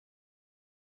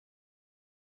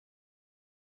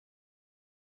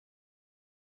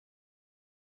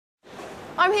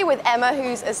I'm here with Emma,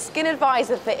 who's a skin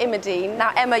advisor for Imedeen.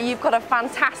 Now, Emma, you've got a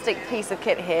fantastic piece of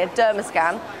kit here,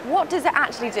 Dermascan. What does it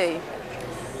actually do?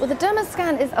 Well, the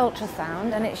Dermascan is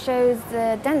ultrasound, and it shows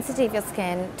the density of your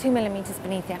skin 2 millimeters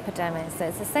beneath the epidermis. So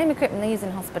it's the same equipment they use in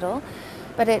hospital,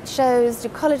 but it shows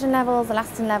your collagen levels,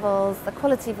 elastin levels, the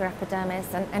quality of your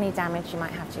epidermis, and any damage you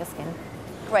might have to your skin.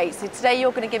 Great, so today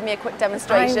you're going to give me a quick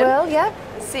demonstration. I will, yeah.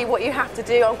 See what you have to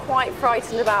do. I'm quite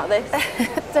frightened about this.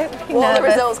 Don't be What are the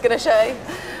nervous. results going to show?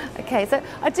 Okay, so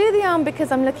I do the arm because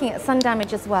I'm looking at sun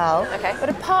damage as well. Okay. But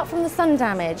apart from the sun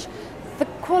damage, the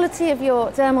quality of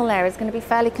your dermal layer is going to be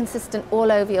fairly consistent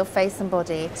all over your face and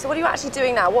body. So what are you actually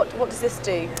doing now? What does this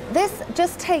do? This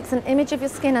just takes an image of your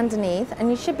skin underneath, and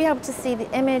you should be able to see the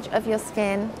image of your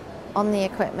skin on the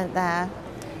equipment there.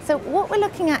 So what we're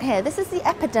looking at here, this is the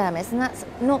epidermis, and that's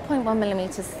 0.1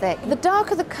 millimeters thick. The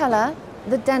darker the colour,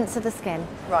 the denser the skin.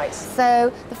 Right.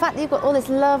 So the fact that you've got all this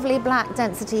lovely black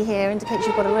density here indicates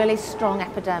you've got a really strong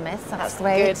epidermis. That's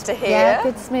great. Good to hear. Yeah,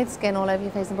 good smooth skin all over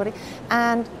your face and body.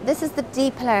 And this is the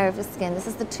deeper layer of your skin. This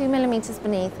is the 2 millimeters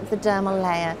beneath of the dermal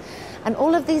layer. And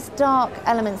all of these dark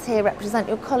elements here represent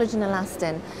your collagen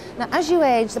elastin. Now, as you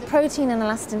age, the protein and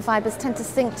elastin fibers tend to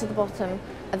sink to the bottom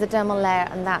of the dermal layer,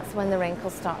 and that's when the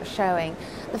wrinkles start showing.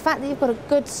 The fact that you've got a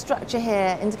good structure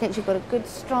here indicates you've got a good,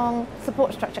 strong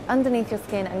support structure underneath your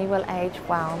skin, and you will age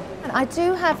well. And I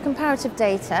do have comparative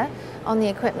data on the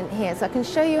equipment here, so I can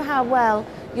show you how well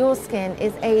your skin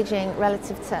is aging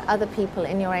relative to other people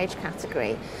in your age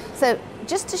category. So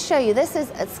just to show you, this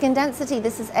is skin density,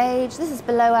 this is age, this is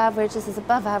below average, this is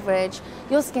above average.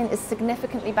 Your skin is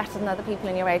significantly better than other people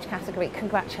in your age category.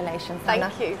 Congratulations, Anna.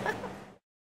 Thank you.